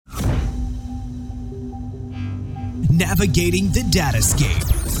Navigating the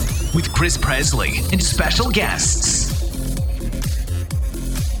Datascape with Chris Presley and special guests.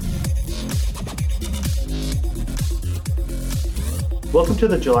 Welcome to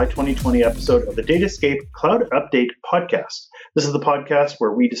the July 2020 episode of the Datascape Cloud Update Podcast. This is the podcast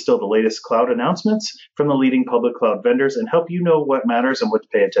where we distill the latest cloud announcements from the leading public cloud vendors and help you know what matters and what to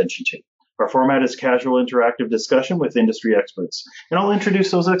pay attention to. Our format is casual interactive discussion with industry experts, and I'll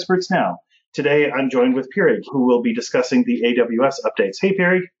introduce those experts now. Today, I'm joined with Pierrig, who will be discussing the AWS updates. Hey,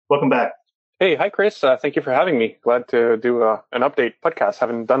 Pierrig, welcome back. Hey, hi, Chris. Thank you for having me. Glad to do an update podcast.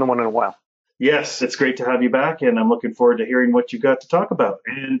 Haven't done one in a while. Yes, it's great to have you back, and I'm looking forward to hearing what you've got to talk about.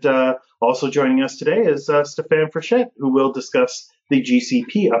 And also joining us today is Stéphane Frechette, who will discuss the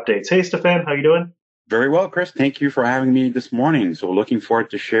GCP updates. Hey, Stéphane, how you doing? Very well, Chris. Thank you for having me this morning. So looking forward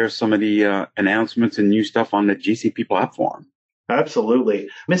to share some of the announcements and new stuff on the GCP platform. Absolutely.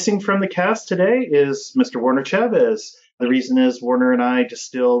 Missing from the cast today is Mr. Warner Chavez. The reason is Warner and I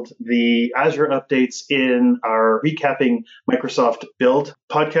distilled the Azure updates in our Recapping Microsoft Build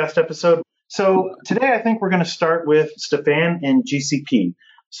podcast episode. So today I think we're going to start with Stéphane and GCP.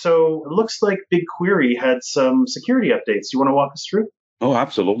 So it looks like BigQuery had some security updates. Do you want to walk us through? Oh,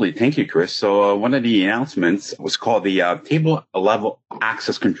 absolutely. Thank you, Chris. So one of the announcements was called the Table Level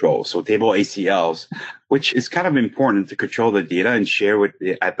Access Control, so Table ACLs, which is kind of important to control the data and share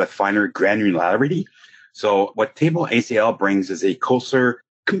at the finer granularity. So what Table ACL brings is a closer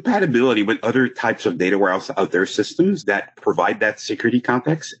compatibility with other types of data warehouse out there systems that provide that security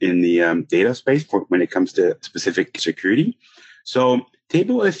context in the data space when it comes to specific security. So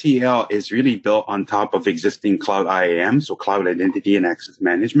Table ACL is really built on top of existing cloud IAM, so cloud identity and access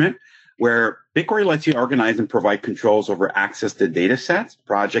management, where BigQuery lets you organize and provide controls over access to data sets,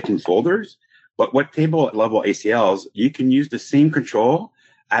 projects, and folders. But what table level ACLs, you can use the same control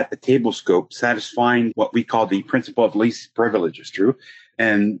at the table scope, satisfying what we call the principle of least privileges, true?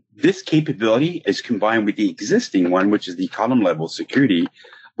 And this capability is combined with the existing one, which is the column level security,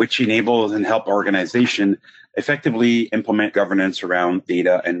 which enables and help organization effectively implement governance around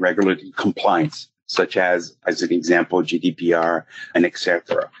data and regulatory compliance, such as an example, GDPR and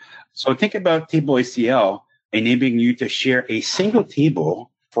etc. So think about Table ACL enabling you to share a single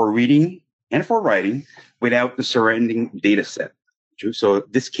table for reading and for writing without the surrounding data set. So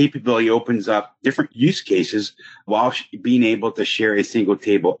this capability opens up different use cases while being able to share a single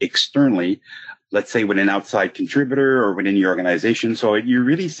table externally, let's say with an outside contributor or within your organization. So you're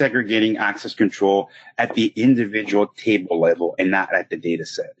really segregating access control at the individual table level and not at the data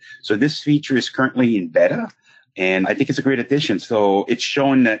set. So this feature is currently in beta, and I think it's a great addition. So it's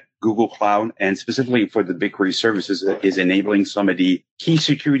shown that Google Cloud, and specifically for the BigQuery services, is enabling some of the key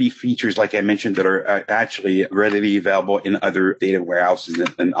security features, like I mentioned, that are actually readily available in other data warehouses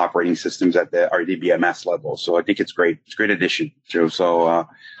and operating systems at the RDBMS level. So I think it's great. It's a great addition. So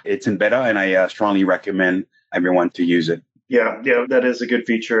it's in beta, and I strongly recommend everyone to use it. Yeah, that is a good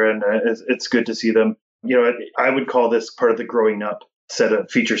feature, and it's good to see them. You know, I would call this part of the growing up set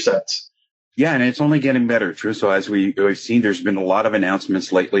of feature sets. Yeah, and it's only getting better, true. So as we've seen, there's been a lot of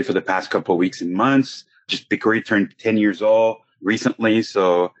announcements lately for the past couple of weeks and months. Just BigQuery turned 10 years old recently,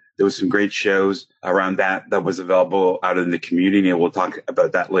 so there was some great shows around that was available out in the community, and we'll talk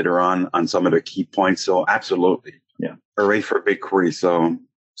about that later on some of the key points. So absolutely. Yeah. Hooray for BigQuery. So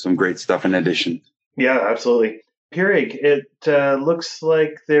some great stuff in addition. Yeah, absolutely. Pierrig, it looks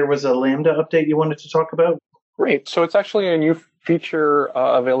like there was a Lambda update you wanted to talk about. Great. So it's actually a new feature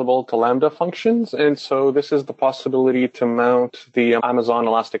available to Lambda functions. And so this is the possibility to mount the Amazon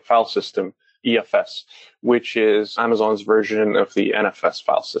Elastic File System, EFS, which is Amazon's version of the NFS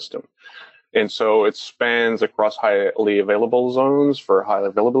file system. And so it spans across highly available zones for high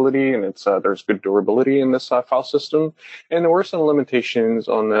availability, and there's good durability in this file system. And there were some limitations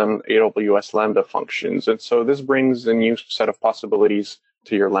on AWS Lambda functions. And so this brings a new set of possibilities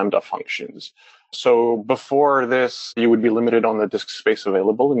to your Lambda functions. So before this, you would be limited on the disk space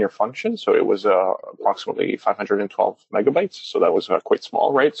available in your function. So it was approximately 512 megabytes. So that was quite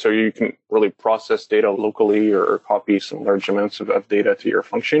small, right? So you can really process data locally or copy some large amounts of data to your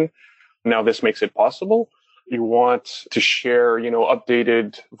function. Now this makes it possible. You want to share,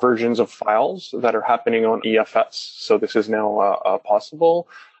 updated versions of files that are happening on EFS. So this is now possible.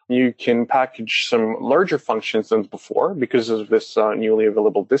 You can package some larger functions than before because of this newly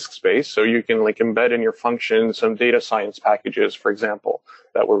available disk space. So you can embed in your function some data science packages, for example,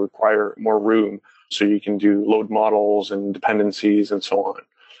 that will require more room. So you can do load models and dependencies and so on.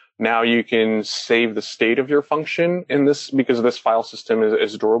 Now you can save the state of your function in this because this file system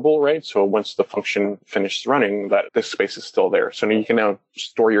is durable, right? So once the function finishes running, that disk space is still there. So you can now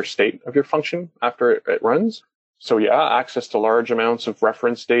store your state of your function after it runs. So yeah, access to large amounts of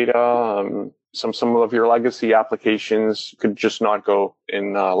reference data. Some of your legacy applications could just not go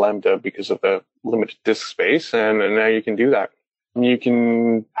in Lambda because of the limited disk space, and now you can do that. You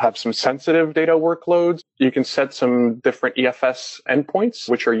can have some sensitive data workloads. You can set some different EFS endpoints,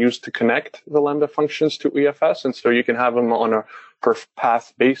 which are used to connect the Lambda functions to EFS. And so you can have them on a per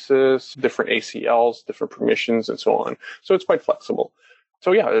path basis, different ACLs, different permissions, and so on. So it's quite flexible.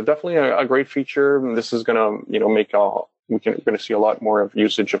 So yeah, definitely a great feature. And this is going to, make we're going to see a lot more of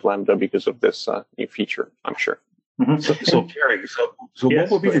usage of Lambda because of this new feature, I'm sure. Mm-hmm. So Pierre, yes,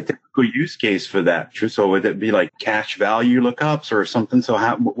 what would be the typical use case for that? So would it be like cache value lookups or something? So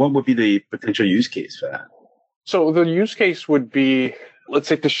what would be the potential use case for that? So the use case would be, let's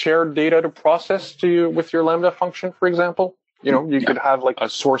say, to share data to process with your Lambda function, for example. You could have like a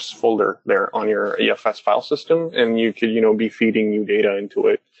source folder there on your EFS file system, and you could, be feeding new data into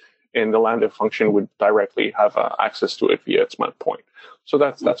it. And the Lambda function would directly have access to it via its mount point. So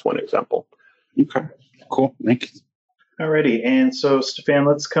that's one example. Okay, cool. Thank you. Alrighty, and so Stefan,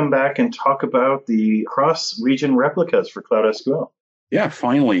 let's come back and talk about the cross-region replicas for Cloud SQL. Yeah,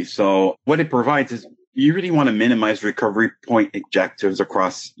 finally. So what it provides is you really want to minimize recovery point objectives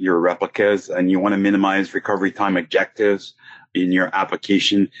across your replicas, and you want to minimize recovery time objectives in your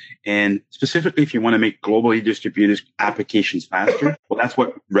application. And specifically, if you want to make globally distributed applications faster, well, that's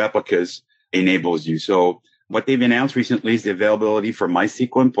what replicas enables you. So what they've announced recently is the availability for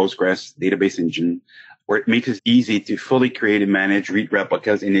MySQL and Postgres database engine, where it makes it easy to fully create and manage read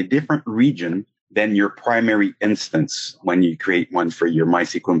replicas in a different region than your primary instance when you create one for your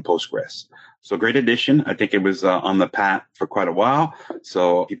MySQL and Postgres. So great addition. I think it was on the path for quite a while.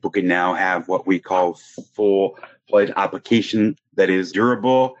 So people can now have what we call full-fledged application that is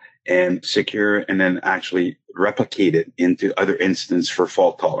durable and secure, and then actually replicate it into other instances for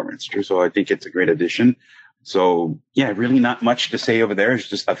fault tolerance. So I think it's a great addition. So yeah, really not much to say over there. It's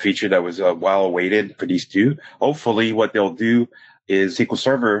just a feature that was well awaited for these two. Hopefully what they'll do is SQL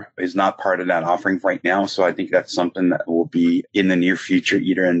Server is not part of that offering right now. So I think that's something that will be in the near future,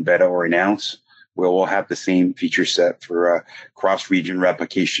 either in beta or announce, where we'll have the same feature set for cross-region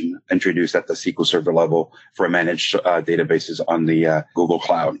replication introduced at the SQL Server level for managed databases on the Google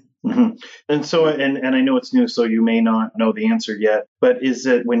Cloud. Mm-hmm. And so, and I know it's new, so you may not know the answer yet, but is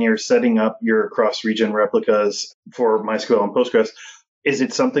it when you're setting up your cross-region replicas for MySQL and Postgres, is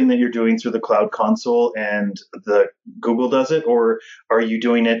it something that you're doing through the Cloud Console and the Google does it, or are you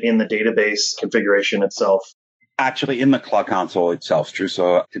doing it in the database configuration itself? Actually, in the Cloud Console itself, true.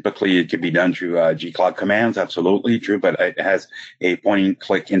 So typically it can be done through gcloud commands, absolutely true, but it has a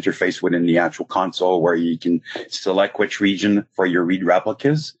point-and-click interface within the actual console where you can select which region for your read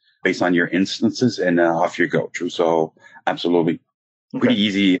replicas based on your instances, and off you go, true. So absolutely. Okay. Pretty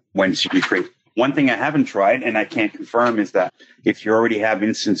easy once you create. One thing I haven't tried and I can't confirm is that if you already have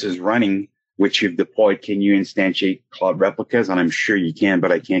instances running which you've deployed, can you instantiate cloud replicas? And I'm sure you can,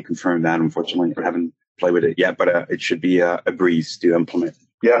 but I can't confirm that. Unfortunately, I haven't played with it yet, but it should be a breeze to implement.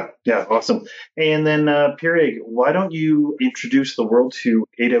 Yeah, awesome. And then, Pierre, why don't you introduce the world to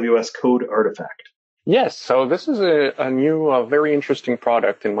AWS Code Artifact? Yes, so this is a new, very interesting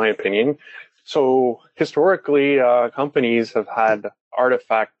product, in my opinion. So historically, companies have had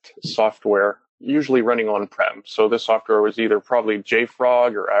Artifact software usually running on-prem. So this software was either probably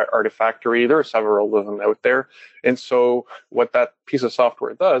JFrog or Artifactory. There are several of them out there. And so what that piece of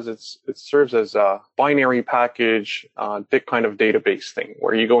software does, it serves as a binary package, kind of database thing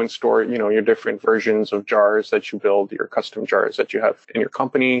where you go and store, your different versions of jars that you build, your custom jars that you have in your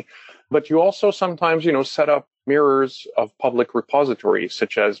company. But you also sometimes, set up mirrors of public repositories,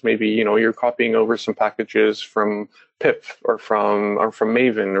 such as maybe, you're copying over some packages from pip or from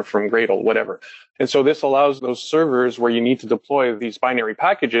Maven or from Gradle, whatever. And so this allows those servers where you need to deploy these binary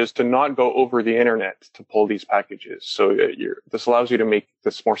packages to not go over the internet to pull these packages. So this allows you to make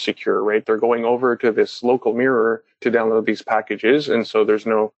this more secure, right? They're going over to this local mirror to download these packages. And so there's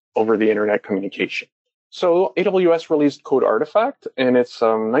no over the internet communication. So AWS released Code Artifact, and it's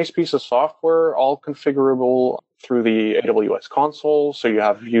a nice piece of software, all configurable through the AWS console. So you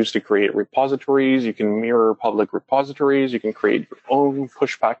have views to create repositories. You can mirror public repositories. You can create your own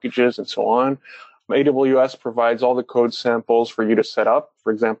push packages and so on. AWS provides all the code samples for you to set up.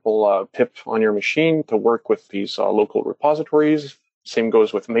 For example, pip on your machine to work with these local repositories. Same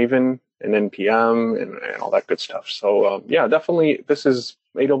goes with Maven and NPM and all that good stuff. So definitely this is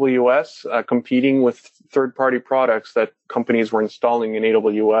AWS competing with third-party products that companies were installing in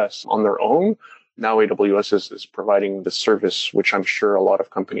AWS on their own. Now AWS is providing the service, which I'm sure a lot of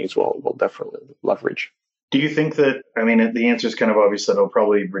companies will definitely leverage. Do you think that, I mean, the answer is kind of obvious that it'll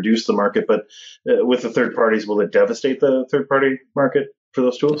probably reduce the market, but with the third parties, will it devastate the third party market for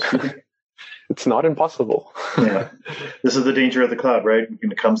those tools? It's not impossible. Yeah. This is the danger of the cloud, right?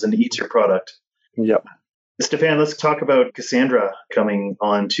 It comes and eats your product. Yep. Stefan, let's talk about Cassandra coming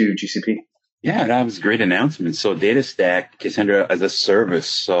on to GCP. Yeah, that was a great announcement. So DataStax, Cassandra as a service.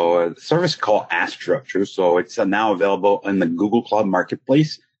 So a service called Astra. So it's now available in the Google Cloud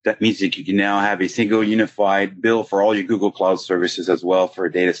Marketplace. That means that you can now have a single unified bill for all your Google Cloud services as well for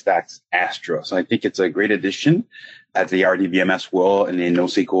DataStax Astra. So I think it's a great addition at the RDBMS world and a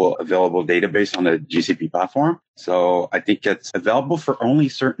NoSQL available database on the GCP platform. So I think it's available for only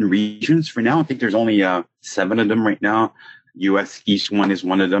certain regions for now. I think there's only 7 of them right now. US East one is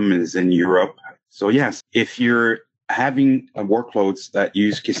one of them, is in Europe. So yes, if you're having workloads that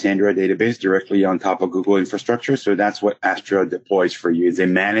use Cassandra database directly on top of Google infrastructure, so that's what Astra deploys for you. They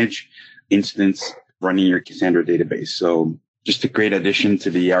manage instance running your Cassandra database. So just a great addition to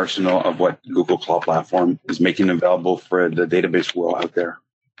the arsenal of what Google Cloud Platform is making available for the database world out there.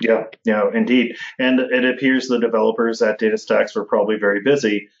 Yeah, indeed. And it appears the developers at DataStax were probably very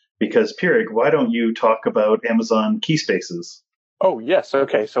busy because, Pirig, why don't you talk about Amazon Keyspaces? Oh, yes.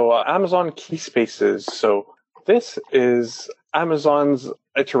 Okay. So Amazon Keyspaces. So this is Amazon's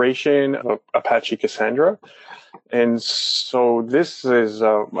iteration of Apache Cassandra. And so this is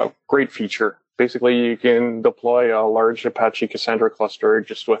a great feature. Basically, you can deploy a large Apache Cassandra cluster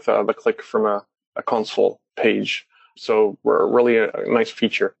just with the click from a console page. So really a nice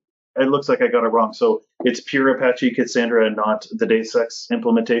feature. It looks like I got it wrong. So it's pure Apache Cassandra and not the DataStax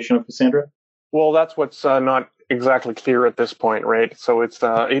implementation of Cassandra? Well, that's what's not exactly clear at this point, right? So it's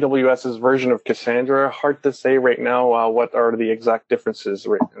AWS's version of Cassandra. Hard to say right now what are the exact differences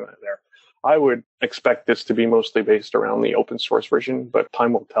right there. I would expect this to be mostly based around the open source version, but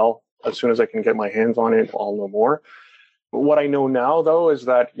time will tell. As soon as I can get my hands on it, I'll know more. What I know now, though, is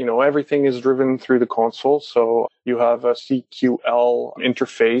that, everything is driven through the console. So you have a CQL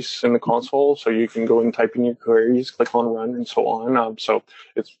interface in the console. So you can go and type in your queries, click on run, and so on. So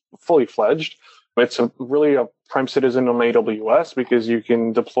it's fully fledged. It's really a prime citizen on AWS because you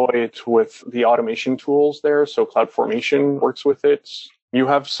can deploy it with the automation tools there. So CloudFormation works with it. You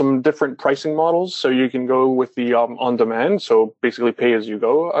have some different pricing models, so you can go with the on-demand, so basically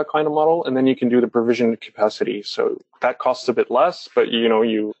pay-as-you-go kind of model, and then you can do the provisioned capacity. So that costs a bit less, but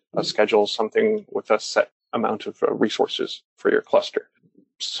you schedule something with a set amount of resources for your cluster.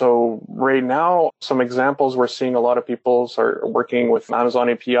 So right now, some examples, we're seeing a lot of people are working with Amazon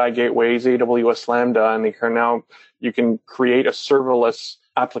API gateways, AWS Lambda, and you can create a serverless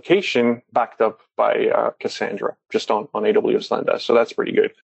application backed up by Cassandra just on AWS Lambda. So that's pretty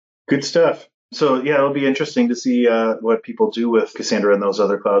good. Good stuff. So yeah, it'll be interesting to see what people do with Cassandra and those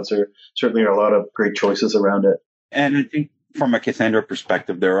other clouds. There certainly are a lot of great choices around it. And I think from a Cassandra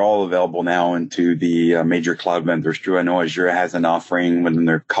perspective, they're all available now into the major cloud vendors. True, I know Azure has an offering within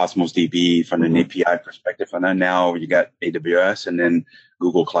their Cosmos DB from an API perspective. And then now you got AWS and then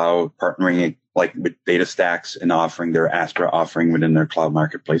Google Cloud partnering like with DataStax and offering their Astra offering within their cloud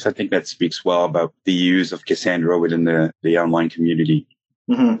marketplace. I think that speaks well about the use of Cassandra within the online community.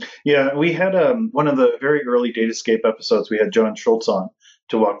 Mm-hmm. Yeah, we had one of the very early Datascape episodes. We had John Schultz on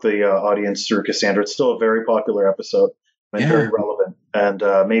to walk the audience through Cassandra. It's still a very popular episode and very relevant. And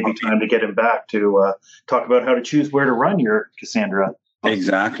maybe time to get him back to talk about how to choose where to run your Cassandra.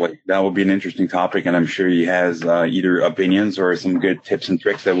 Exactly. That will be an interesting topic, and I'm sure he has either opinions or some good tips and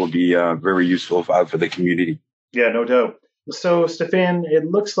tricks that will be very useful for the community. Yeah, no doubt. So, Stefan, it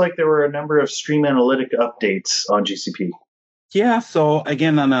looks like there were a number of Stream Analytic updates on GCP. Yeah, so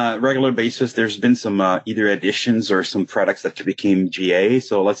again, on a regular basis, there's been some either additions or some products that became GA.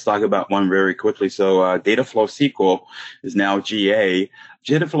 So let's talk about one very quickly. So Dataflow SQL is now GA.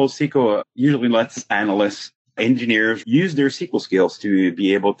 Dataflow SQL usually lets analysts, engineers use their SQL skills to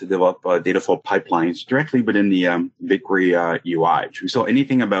be able to develop data flow pipelines directly within the BigQuery UI. So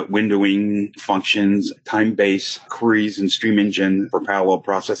anything about windowing functions, time-based queries, and stream engine for parallel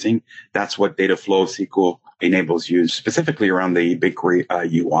processing, that's what Dataflow SQL enables you, specifically around the BigQuery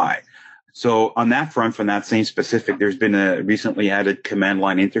UI. So on that front, from that same specific, there's been a recently added command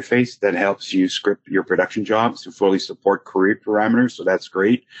line interface that helps you script your production jobs to fully support query parameters. So that's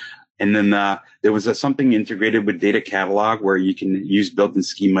great. And then there was something integrated with Data Catalog where you can use built-in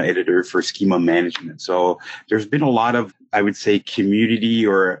schema editor for schema management. So there's been a lot of, I would say, community,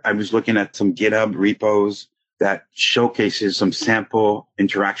 or I was looking at some GitHub repos that showcases some sample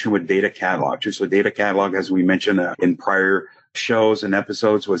interaction with Data Catalog. So Data Catalog, as we mentioned in prior shows and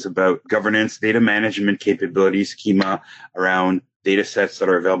episodes, was about governance, data management capabilities, schema around data sets that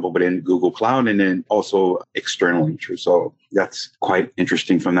are available within Google Cloud and then also externally. So that's quite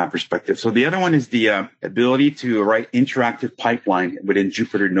interesting from that perspective. So the other one is the ability to write interactive pipeline within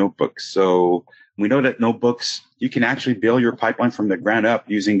Jupyter Notebooks. So we know that notebooks, you can actually build your pipeline from the ground up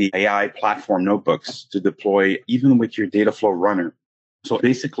using the AI platform notebooks to deploy even with your Dataflow runner. So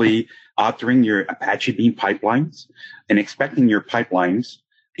basically authoring your Apache Beam pipelines and expecting your pipelines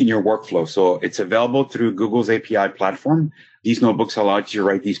in your workflow. So it's available through Google's API platform. These notebooks allow you to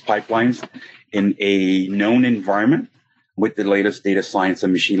write these pipelines in a known environment with the latest data science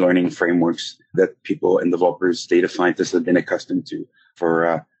and machine learning frameworks that people and developers, data scientists have been accustomed to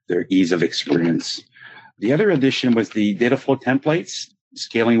for their ease of experience. The other addition was the Dataflow templates,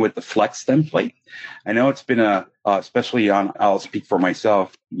 scaling with the Flex template. I know it's been especially I'll speak for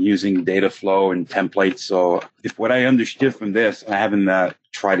myself, using Dataflow and templates. So if what I understood from this, I haven't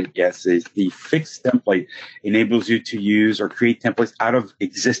tried it yet, is the Fix template enables you to use or create templates out of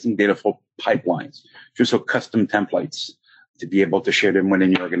existing Dataflow pipelines, just so custom templates to be able to share them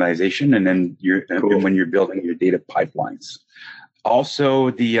within your organization and then when you're building your data pipelines.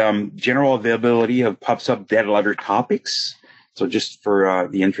 Also, the general availability of PubSub dead letter topics. So just for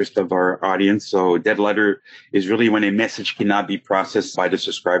the interest of our audience, so dead letter is really when a message cannot be processed by the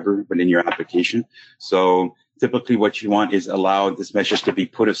subscriber within your application. So typically what you want is allow this message to be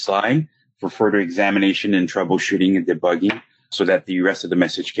put aside for further examination and troubleshooting and debugging so that the rest of the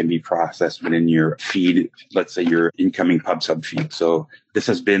message can be processed within your feed, let's say your incoming PubSub feed. So this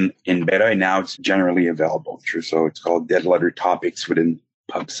has been in beta and now it's generally available. So it's called dead letter topics within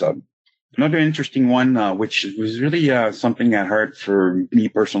PubSub. Another interesting one, which was really something at heart for me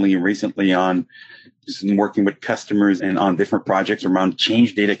personally recently on just working with customers and on different projects around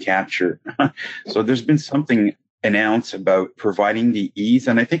change data capture. So there's been something announced about providing the ease,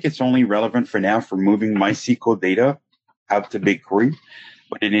 and I think it's only relevant for now for moving MySQL data out to BigQuery,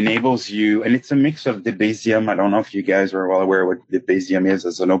 but it enables you, and it's a mix of Debezium. I don't know if you guys are well aware what Debezium is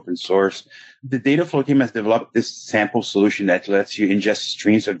as an open source. The Dataflow team has developed this sample solution that lets you ingest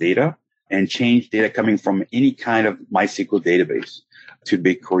streams of data and change data coming from any kind of MySQL database to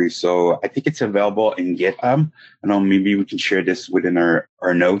BigQuery. So I think it's available in GitHub. I know maybe we can share this within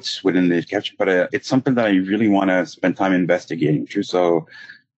our notes within the capture, but it's something that I really want to spend time investigating through. So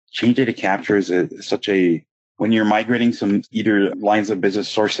change data capture is when you're migrating some either lines of business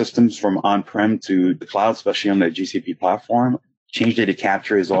source systems from on-prem to the cloud, especially on the GCP platform, change data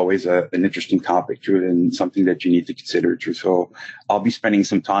capture is always an interesting topic, true, and something that you need to consider, true. So I'll be spending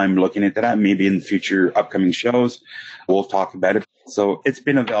some time looking into that. Maybe in future upcoming shows, we'll talk about it. So it's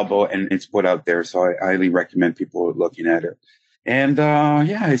been available and it's put out there. So I highly recommend people looking at it. And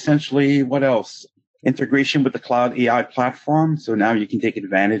essentially, what else? Integration with the cloud AI platform. So now you can take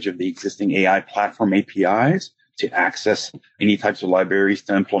advantage of the existing AI platform APIs to access any types of libraries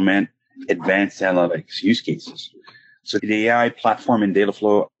to implement advanced analytics use cases. So the AI platform in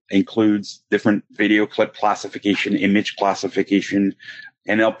Dataflow includes different video clip classification, image classification,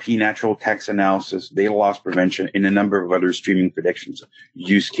 NLP, natural text analysis, data loss prevention, and a number of other streaming predictions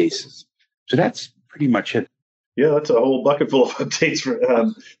use cases. So that's pretty much it. Yeah, that's a whole bucket full of updates.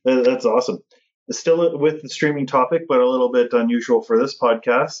 That's awesome. Still with the streaming topic, but a little bit unusual for this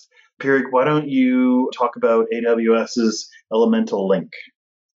podcast. Pierre, why don't you talk about AWS's Elemental Link?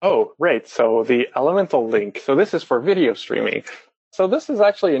 Oh, right. So the Elemental Link. So this is for video streaming. So this is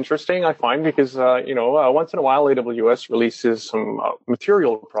actually interesting, I find, because, once in a while, AWS releases some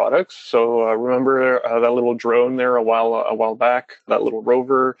material products. So remember that little drone there a while back, that little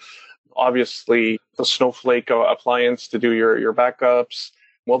rover, obviously the Snowflake appliance to do your backups.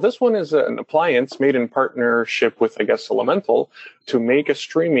 Well, this one is an appliance made in partnership with, I guess, Elemental to make a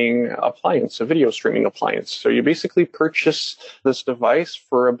streaming appliance, a video streaming appliance. So you basically purchase this device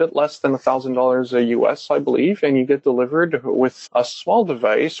for a bit less than $1,000 US, I believe, and you get delivered with a small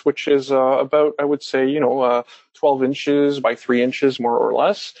device, which is about, I would say, 12 inches by 3 inches, more or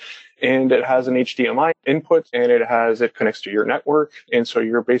less. And it has an HDMI input and it connects to your network. And so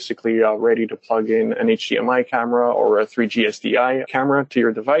you're basically ready to plug in an HDMI camera or a 3G SDI camera to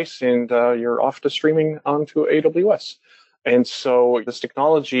your device and you're off to streaming onto AWS. And so this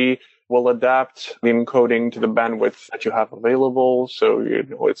technology will adapt the encoding to the bandwidth that you have available. So,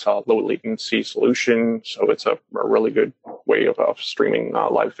 it's a low latency solution. So it's a really good way of streaming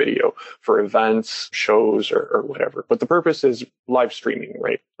live video for events, shows, or whatever. But the purpose is live streaming,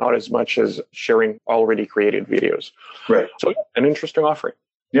 right? Not as much as sharing already created videos. Right. So an interesting offering.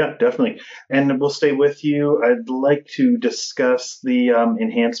 Yeah, definitely. And we'll stay with you. I'd like to discuss the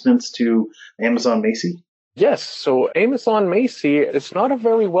enhancements to Amazon Macie. Yes. So Amazon Macie, it's not a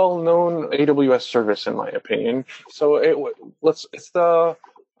very well-known AWS service, in my opinion. So it's the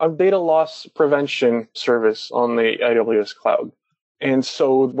data loss prevention service on the AWS cloud. And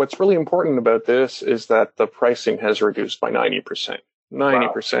so what's really important about this is that the pricing has reduced by 90%.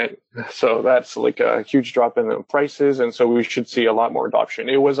 90%. Wow. So that's like a huge drop in the prices. And so we should see a lot more adoption.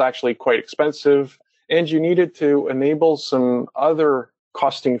 It was actually quite expensive, and you needed to enable some other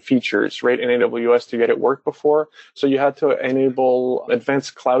costing features, right, in AWS to get it work before. So you had to enable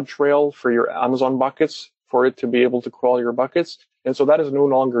advanced CloudTrail for your Amazon buckets for it to be able to crawl your buckets. And so that is no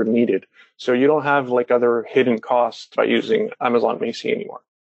longer needed. So you don't have like other hidden costs by using Amazon Macie anymore.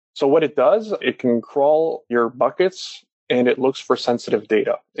 So what it does, it can crawl your buckets and it looks for sensitive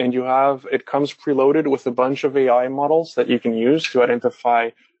data. And it comes preloaded with a bunch of AI models that you can use to identify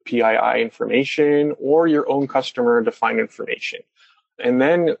PII information or your own customer defined information. And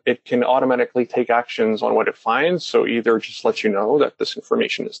then it can automatically take actions on what it finds. So either just let you know that this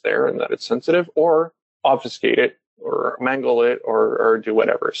information is there and that it's sensitive, or obfuscate it or mangle it or do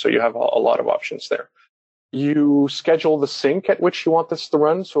whatever. So you have a lot of options there. You schedule the sync at which you want this to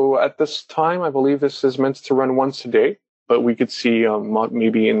run. So at this time, I believe this is meant to run once a day, but we could see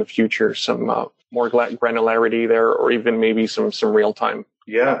maybe in the future some more granularity there, or even maybe some real time.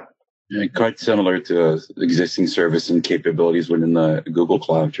 Yeah. Yeah, quite similar to existing service and capabilities within the Google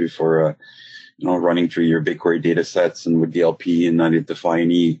Cloud too, for running through your BigQuery data sets and with DLP and identify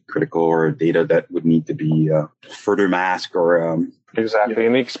any critical or data that would need to be further masked or exactly. Yeah.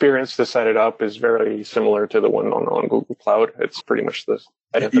 And the experience to set it up is very similar to the one on Google Cloud. It's pretty much the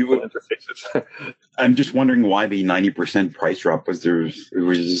identical interfaces. I'm just wondering why the 90% price drop was.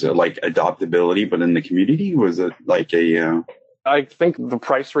 Like adoptability, but in the community, was it like I think the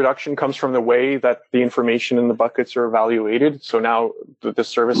price reduction comes from the way that the information in the buckets are evaluated. So now the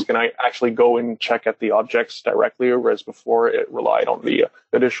service can actually go and check at the objects directly, whereas before it relied on the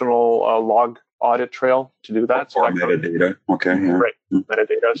additional log audit trail to do that. So metadata. Okay. Yeah. Right.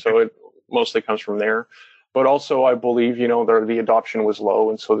 Metadata. So it mostly comes from there. But also, I believe, the adoption was low.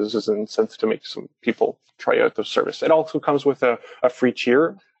 And so this is an incentive to make some people try out the service. It also comes with a free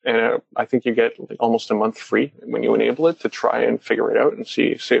tier. And I think you get almost a month free when you enable it to try and figure it out and see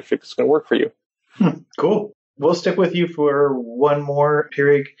if it's going to work for you. Cool. We'll stick with you for one more,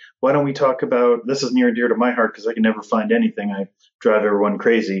 Pirig. Why don't we talk about, this is near and dear to my heart because I can never find anything. I drive everyone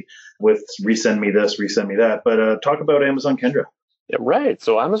crazy with resend me this, resend me that. But talk about Amazon Kendra. Yeah, right.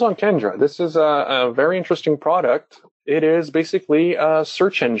 So Amazon Kendra, this is a very interesting product. It is basically a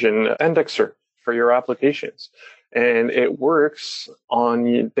search engine indexer for your applications. And it works on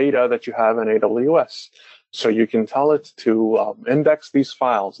data that you have in AWS. So you can tell it to index these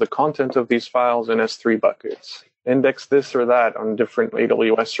files, the content of these files in S3 buckets, index this or that on different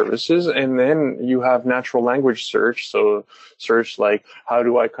AWS services. And then you have natural language search. So search like, how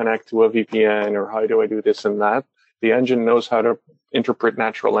do I connect to a VPN, or how do I do this and that? The engine knows how to interpret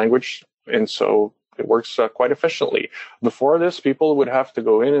natural language. And so it works quite efficiently. Before this, people would have to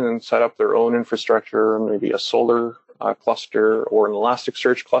go in and set up their own infrastructure, maybe a Solr cluster or an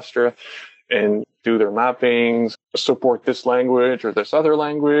Elasticsearch cluster, and do their mappings, support this language or this other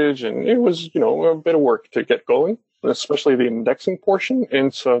language. And it was, a bit of work to get going, especially the indexing portion.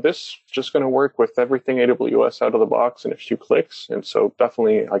 And so this is just going to work with everything AWS out of the box in a few clicks. And so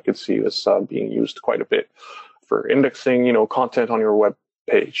definitely I could see this being used quite a bit for indexing, content on your web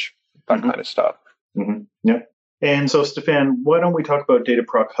page, that kind of stuff. Mm-hmm. Yeah. And so, Stefan, why don't we talk about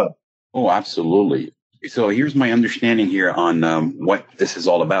Dataproc Hub? Oh, absolutely. So here's my understanding here on what this is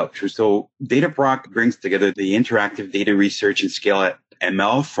all about. So Dataproc brings together the interactive data research and scale at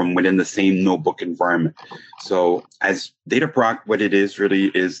ML from within the same notebook environment. So as Dataproc, what it is really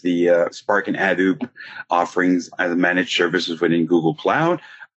is the Spark and Hadoop offerings as managed services within Google Cloud.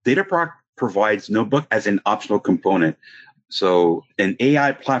 Dataproc provides notebook as an optional component. So an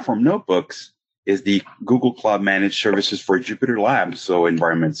AI platform notebooks is the Google Cloud Managed Services for Jupyter Labs, so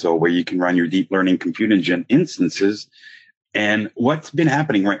environment, so where you can run your deep learning compute engine instances. And what's been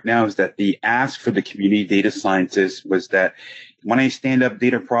happening right now is that the ask for the community data scientists was that when I stand up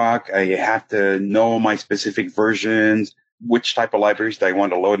Dataproc, I have to know my specific versions, which type of libraries do I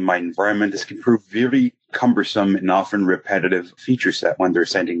want to load in my environment. This can prove very cumbersome and often repetitive feature set when they're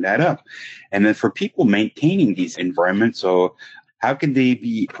setting that up. And then for people maintaining these environments, so how can they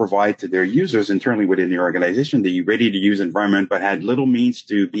be provide to their users internally within the organization the ready-to-use environment, but had little means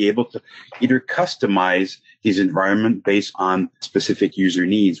to be able to either customize these environment based on specific user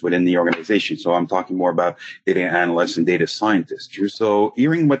needs within the organization? So I'm talking more about data analysts and data scientists. So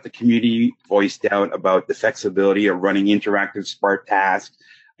hearing what the community voiced out about the flexibility of running interactive Spark tasks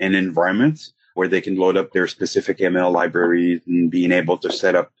and environments, where they can load up their specific ML libraries and being able to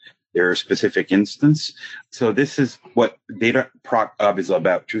set up their specific instance. So this is what Dataproc Hub is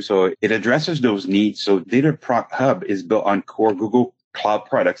about too. So it addresses those needs. So Dataproc Hub is built on core Google Cloud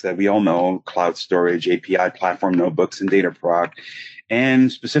products that we all know: cloud storage, API platform notebooks, and Dataproc, and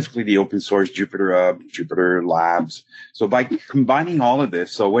specifically the open source Jupyter Hub, Jupyter Labs. So by combining all of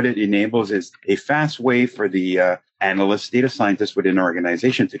this, so what it enables is a fast way for the analysts, data scientists within an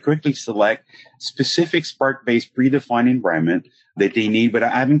organization to quickly select specific Spark-based predefined environment that they need, but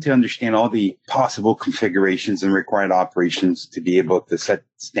having to understand all the possible configurations and required operations to be able to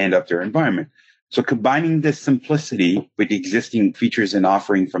stand up their environment. So combining this simplicity with the existing features and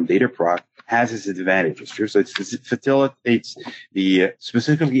offering from Dataproc has its advantages. So it facilitates the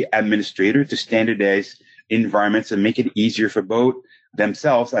specifically administrator to standardize environments and make it easier for both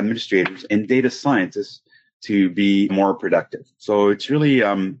themselves, administrators, and data scientists to be more productive. So it's really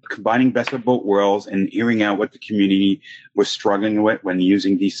combining best of both worlds and hearing out what the community was struggling with when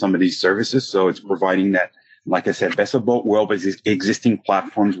using some of these services. So it's providing that, like I said, best of both worlds with existing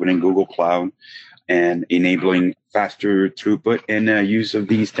platforms within Google Cloud and enabling faster throughput and use of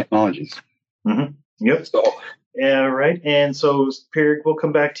these technologies. Mm-hmm. Yep. Yeah, right. And so, Pierre, we'll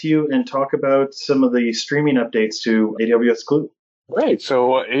come back to you and talk about some of the streaming updates to AWS Glue. Right.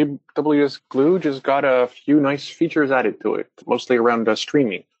 So AWS Glue just got a few nice features added to it, mostly around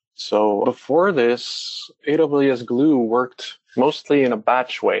streaming. So before this, AWS Glue worked mostly in a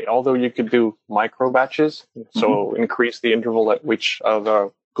batch way, although you could do micro batches. So increase the interval at which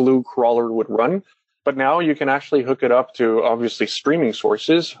the Glue crawler would run. But now you can actually hook it up to obviously streaming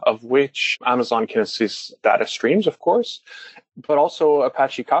sources, of which Amazon can assist data streams, of course, but also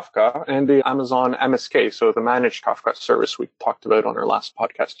Apache Kafka and the Amazon MSK, so the managed Kafka service we talked about on our last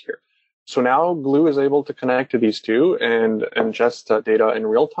podcast here. So now Glue is able to connect to these two and ingest data in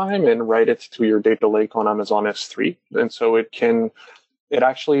real time and write it to your data lake on Amazon S3. And so it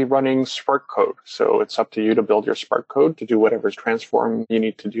actually running Spark code. So it's up to you to build your Spark code to do whatever transform you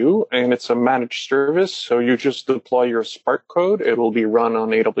need to do. And it's a managed service. So you just deploy your Spark code. It will be run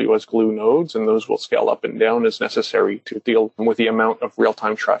on AWS Glue nodes, and those will scale up and down as necessary to deal with the amount of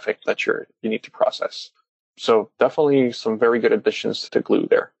real-time traffic that you need to process. So definitely some very good additions to Glue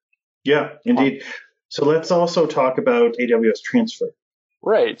there. Yeah, indeed. So let's also talk about AWS Transfer.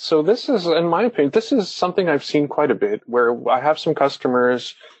 Right. So this is, in my opinion, this is something I've seen quite a bit, where I have some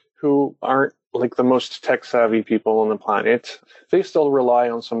customers who aren't like the most tech savvy people on the planet. They still rely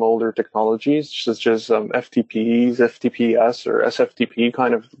on some older technologies, such as FTPs, FTPS, or SFTP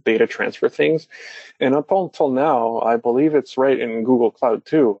kind of data transfer things. And up until now, I believe it's right in Google Cloud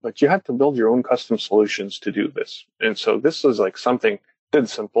too, but you have to build your own custom solutions to do this. And so this is like something dead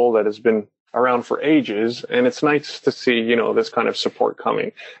simple that has been around for ages, and it's nice to see, this kind of support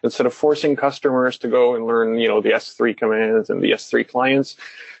coming. Instead of forcing customers to go and learn, the S3 commands and the S3 clients,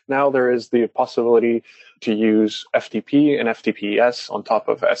 now there is the possibility to use FTP and FTPS on top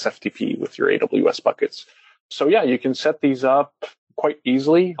of SFTP with your AWS buckets. So yeah, you can set these up quite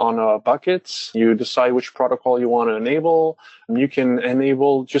easily on buckets. You decide which protocol you want to enable. You can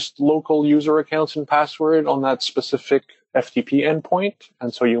enable just local user accounts and password on that specific FTP endpoint.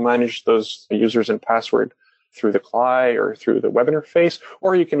 And so you manage those users and password through the CLI or through the web interface,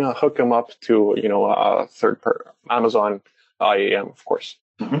 or you can hook them up to, a Amazon IAM, of course.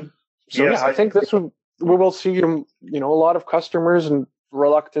 Mm-hmm. So yes, I think we will see, a lot of customers and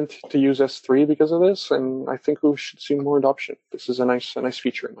reluctant to use S3 because of this. And I think we should see more adoption. This is a nice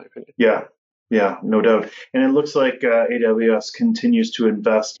feature in my opinion. Yeah, no doubt. And it looks like AWS continues to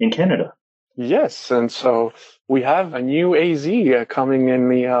invest in Canada. Yes, and so we have a new AZ coming in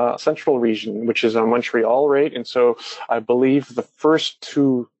the central region, which is Montreal, right? And so I believe the first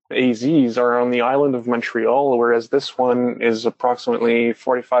two AZs are on the island of Montreal, whereas this one is approximately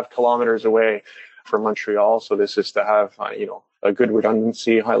 45 kilometers away from Montreal. So this is to have, a good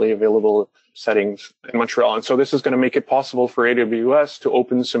redundancy, highly available settings in Montreal. And so this is going to make it possible for AWS to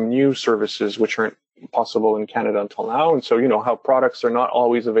open some new services which aren't possible in Canada until now. And so, how products are not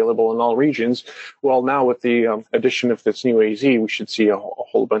always available in all regions. Well, now with the addition of this new AZ, we should see a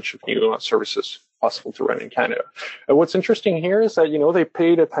whole bunch of new services possible to run in Canada. And what's interesting here is that, they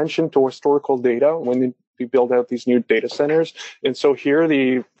paid attention to historical data when they build out these new data centers. And so here,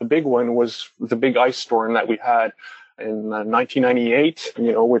 the big one was the big ice storm that we had in 1998,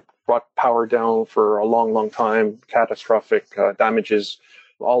 which brought power down for a long, long time, catastrophic damages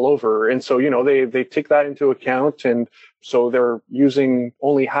all over. And so, they take that into account. And so they're using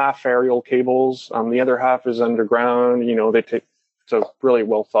only half aerial cables. The other half is underground. It's really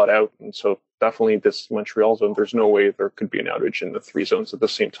well thought out. And so definitely this Montreal zone, there's no way there could be an outage in the three zones at the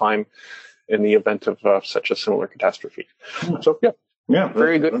same time. in the event of such a similar catastrophe. So, Yeah,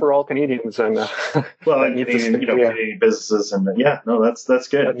 very good for all Canadians. And well, and Canadian businesses, and that's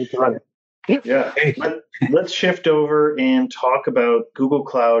good. Need to run it. Yeah. Let's shift over and talk about Google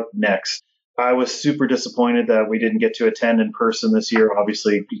Cloud Next. I was super disappointed that we didn't get to attend in person this year.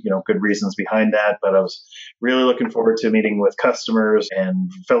 Obviously, good reasons behind that, but I was really looking forward to meeting with customers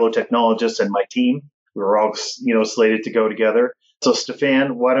and fellow technologists and my team. We were all, slated to go together. So,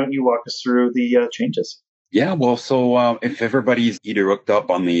 Stefan, why don't you walk us through the changes? Yeah, well, so if everybody's either hooked up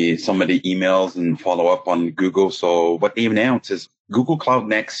on some of the emails and follow up on Google, so what they announced is Google Cloud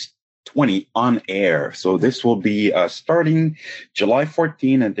Next 20 on air. So this will be starting July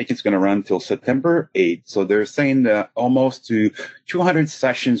 14. I think it's going to run until September 8. So they're saying that almost to 200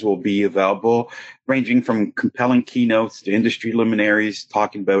 sessions will be available, ranging from compelling keynotes to industry luminaries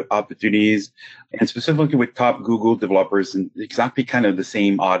talking about opportunities, and specifically with top Google developers, and exactly kind of the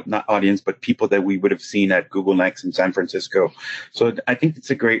same not audience, but people that we would have seen at Google Next in San Francisco. So I think it's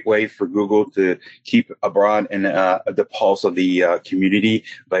a great way for Google to keep abroad and the pulse of the community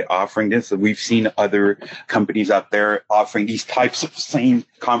by offering this. We've seen other companies out there offering these types of same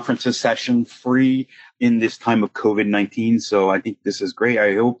conferences session free in this time of COVID-19. So I think this is great.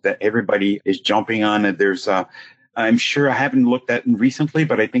 I hope that everybody is jumping on it. There's I'm sure I haven't looked at it recently,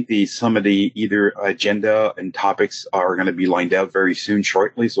 but I think some of the either agenda and topics are going to be lined out very soon,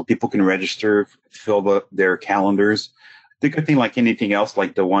 shortly, so people can register, fill their calendars. The good thing, like anything else,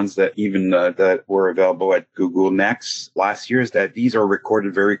 like the ones that even that were available at Google Next last year, is that these are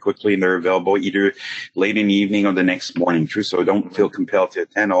recorded very quickly and they're available either late in the evening or the next morning. Too, so don't feel compelled to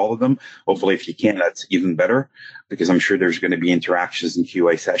attend all of them. Hopefully, if you can, that's even better, because I'm sure there's going to be interactions and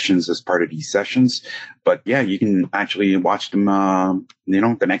QA sessions as part of these sessions. But yeah, you can actually watch them,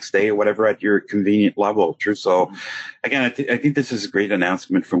 the next day or whatever at your convenient level. True. So again, I think this is a great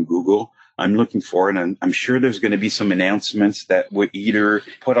announcement from Google. I'm looking forward, and I'm sure there's going to be some announcements that we either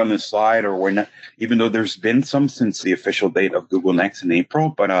put on the slide or we're not, even though there's been some since the official date of Google Next in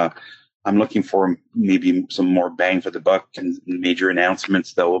April. But I'm looking for maybe some more bang for the buck and major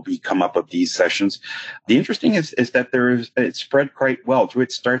announcements that will come up of these sessions. The interesting is that it's spread quite well.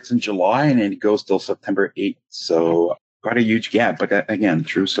 It starts in July and it goes till September 8th. So quite a huge gap, but again,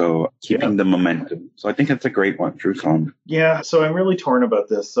 true. So keeping the momentum. So I think that's a great one, true. So yeah, so I'm really torn about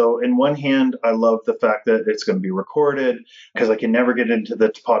this. So in one hand, I love the fact that it's going to be recorded, because I can never get into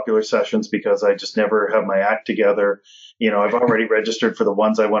the popular sessions because I just never have my act together. I've already registered for the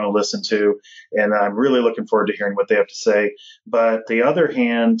ones I want to listen to, and I'm really looking forward to hearing what they have to say. But the other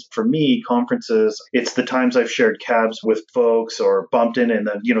hand, for me, conferences, it's the times I've shared cabs with folks or bumped in and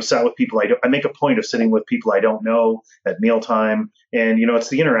then, sat with people I make a point of sitting with people I don't know at mealtime. And, it's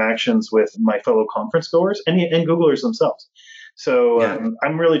the interactions with my fellow conference goers and Googlers themselves. So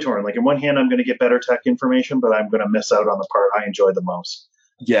I'm really torn. Like, in one hand, I'm going to get better tech information, but I'm going to miss out on the part I enjoy the most.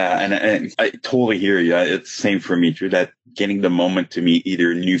 Yeah, and I totally hear you. It's the same for me, too, that getting the moment to meet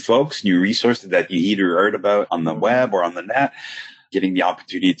either new folks, new resources that you either heard about on the web or on the net, getting the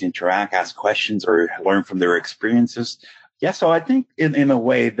opportunity to interact, ask questions, or learn from their experiences. Yeah, so I think in a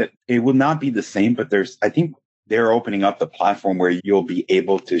way that it will not be the same, but I think they're opening up the platform where you'll be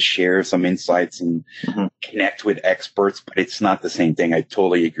able to share some insights and connect with experts, but it's not the same thing. I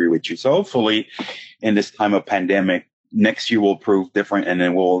totally agree with you. So hopefully in this time of pandemic, next year will prove different, and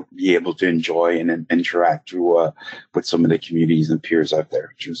then we'll be able to enjoy and interact with some of the communities and peers out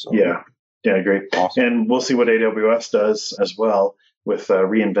there. So, yeah, great. Awesome. And we'll see what AWS does as well with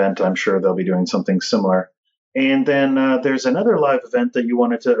reInvent. I'm sure they'll be doing something similar. And then there's another live event that you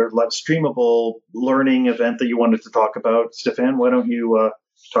wanted to, or live streamable learning event that you wanted to talk about. Stefan, why don't you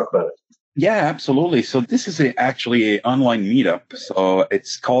talk about it? Yeah, absolutely. So this is actually an online meetup. So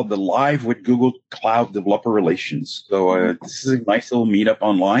it's called the Live with Google Cloud Developer Relations. So this is a nice little meetup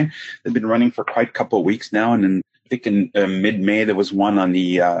online. They've been running for quite a couple of weeks now. And then I think in mid-May, there was one on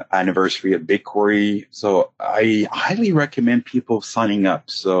the anniversary of BigQuery. So I highly recommend people signing up.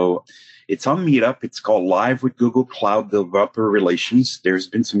 So it's on Meetup. It's called Live with Google Cloud Developer Relations. There's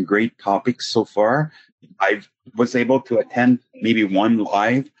been some great topics so far. I was able to attend maybe one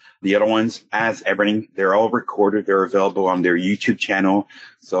live. The other ones, as everything, they're all recorded. They're available on their YouTube channel.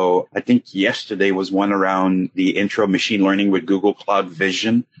 So I think yesterday was one around the intro machine learning with Google Cloud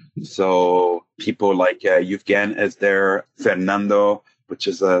Vision. So people like Yuvgen is there, Fernando, which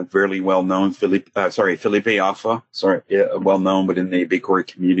is a very well-known Felipe Alpha, well-known within the BigQuery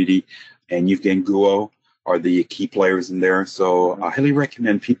community, and Yuvgen Guo are the key players in there. So I highly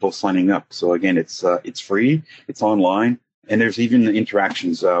recommend people signing up. So again, it's free, it's online, and there's even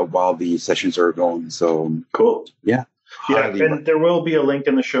interactions while the sessions are going. So cool. Yeah. Yeah, and there will be a link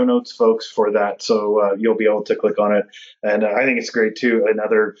in the show notes, folks, for that. So you'll be able to click on it. And I think it's great, too.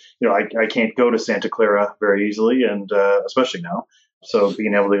 Another, I can't go to Santa Clara very easily, and especially now. So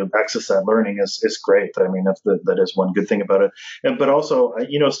being able to access that learning is great. I mean, that is one good thing about it. But also,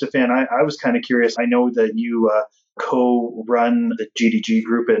 Stefan, I was kind of curious. I know that you co-run the GDG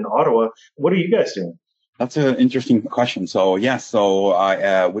group in Ottawa. What are you guys doing? That's an interesting question. So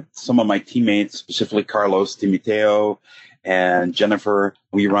I, with some of my teammates, specifically Carlos, Timoteo, and Jennifer,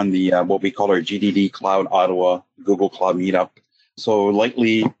 we run the what we call our GDD Cloud Ottawa Google Cloud Meetup. So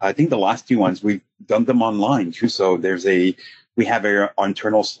lately, I think the last 2 ones, we've done them online too. So we have our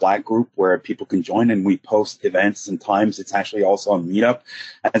internal Slack group where people can join, and we post events and times. It's actually also a meetup.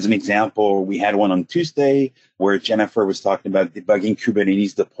 As an example, we had one on Tuesday where Jennifer was talking about debugging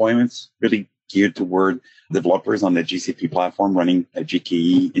Kubernetes deployments, really geared toward developers on the GCP platform running a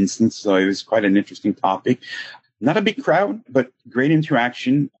GKE instance. So it was quite an interesting topic. Not a big crowd, but great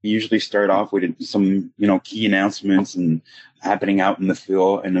interaction. We usually start off with some, key announcements and happening out in the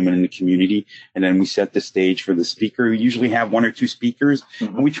field and in the community. And then we set the stage for the speaker. We usually have 1 or 2 speakers,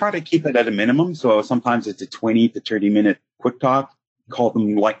 and we try to keep it at a minimum. So sometimes it's a 20 to 30 minute quick talk. Call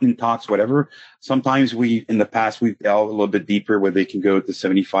them lightning talks, whatever. Sometimes in the past, we've delved a little bit deeper where they can go to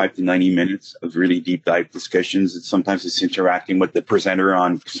 75 to 90 minutes of really deep dive discussions. Sometimes it's interacting with the presenter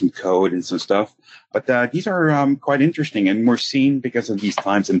on some code and some stuff. But these are quite interesting. And we're seeing, because of these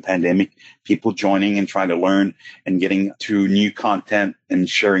times in pandemic, people joining and trying to learn and getting to new content and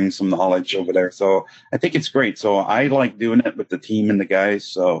sharing some knowledge over there. So I think it's great. So I like doing it with the team and the guys.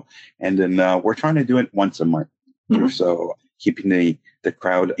 So, and then we're trying to do it once a month or so, keeping the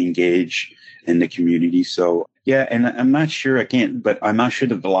crowd engaged in the community. So yeah, and I'm not sure that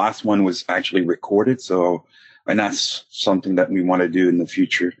the last one was actually recorded. So, and that's something that we want to do in the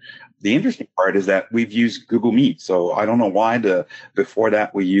future. The interesting part is that we've used Google Meet. So I don't know why before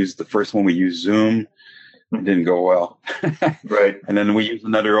that the first one we used Zoom. It didn't go well. Right. And then we used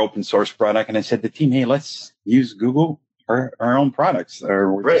another open source product, and I said to the team, hey, let's use Google. Our own products.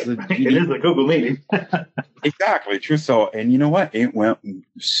 Right. It is a Google meeting. Exactly. True. So, and you know what? It went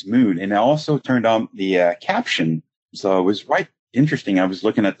smooth. And I also turned on the caption. So it was quite interesting. I was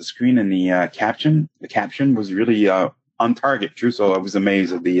looking at the screen, and the caption was really on target. True. So I was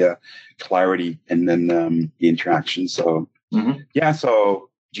amazed at the clarity and then the interaction. So yeah. So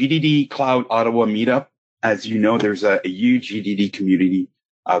GDD Cloud Ottawa Meetup. As you know, there's a huge GDD community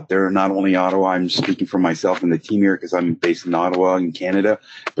out there, not only Ottawa. I'm speaking for myself and the team here because I'm based in Ottawa in Canada,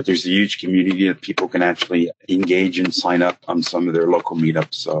 but there's a huge community that people can actually engage and sign up on some of their local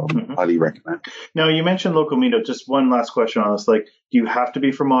meetups. So highly recommend. Now, you mentioned local meetup. Just one last question on this. Like, do you have to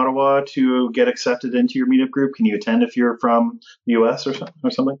be from Ottawa to get accepted into your meetup group? Can you attend if you're from the US or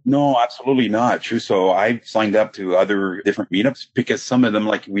something? No, absolutely not. True. So I've signed up to other different meetups because some of them,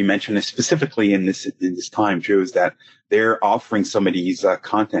 like we mentioned, specifically in this time, true, is that they're offering some of these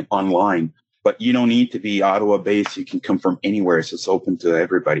content online, but you don't need to be Ottawa based. You can come from anywhere. So it's open to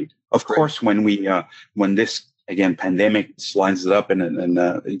everybody. Of course, when this, again, pandemic slides it up and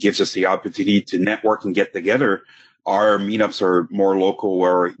it gives us the opportunity to network and get together, our meetups are more local,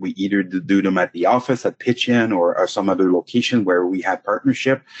 where we either do them at the office at Pitch In or some other location where we have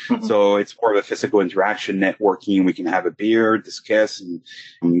partnership. So it's more of a physical interaction, networking. We can have a beer, discuss, and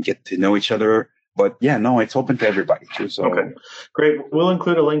get to know each other. But yeah, no, it's open to everybody too. So okay, great. We'll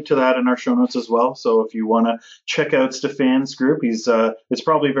include a link to that in our show notes as well. So if you want to check out Stefan's group, it's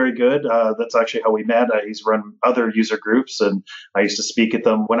probably very good. That's actually how we met. He's run other user groups, and I used to speak at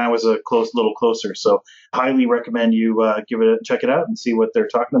them when I was little closer. So highly recommend you check it out and see what they're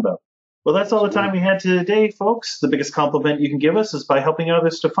talking about. Well, that's all the time we had today, folks. The biggest compliment you can give us is by helping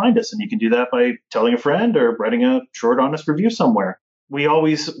others to find us, and you can do that by telling a friend or writing a short, honest review somewhere. We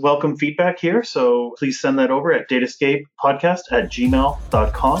always welcome feedback here, so please send that over at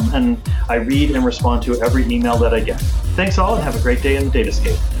datascapepodcast@gmail.com, and I read and respond to every email that I get. Thanks all, and have a great day in the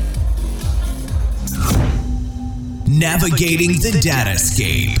Datascape. Navigating the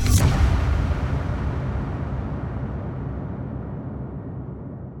Datascape.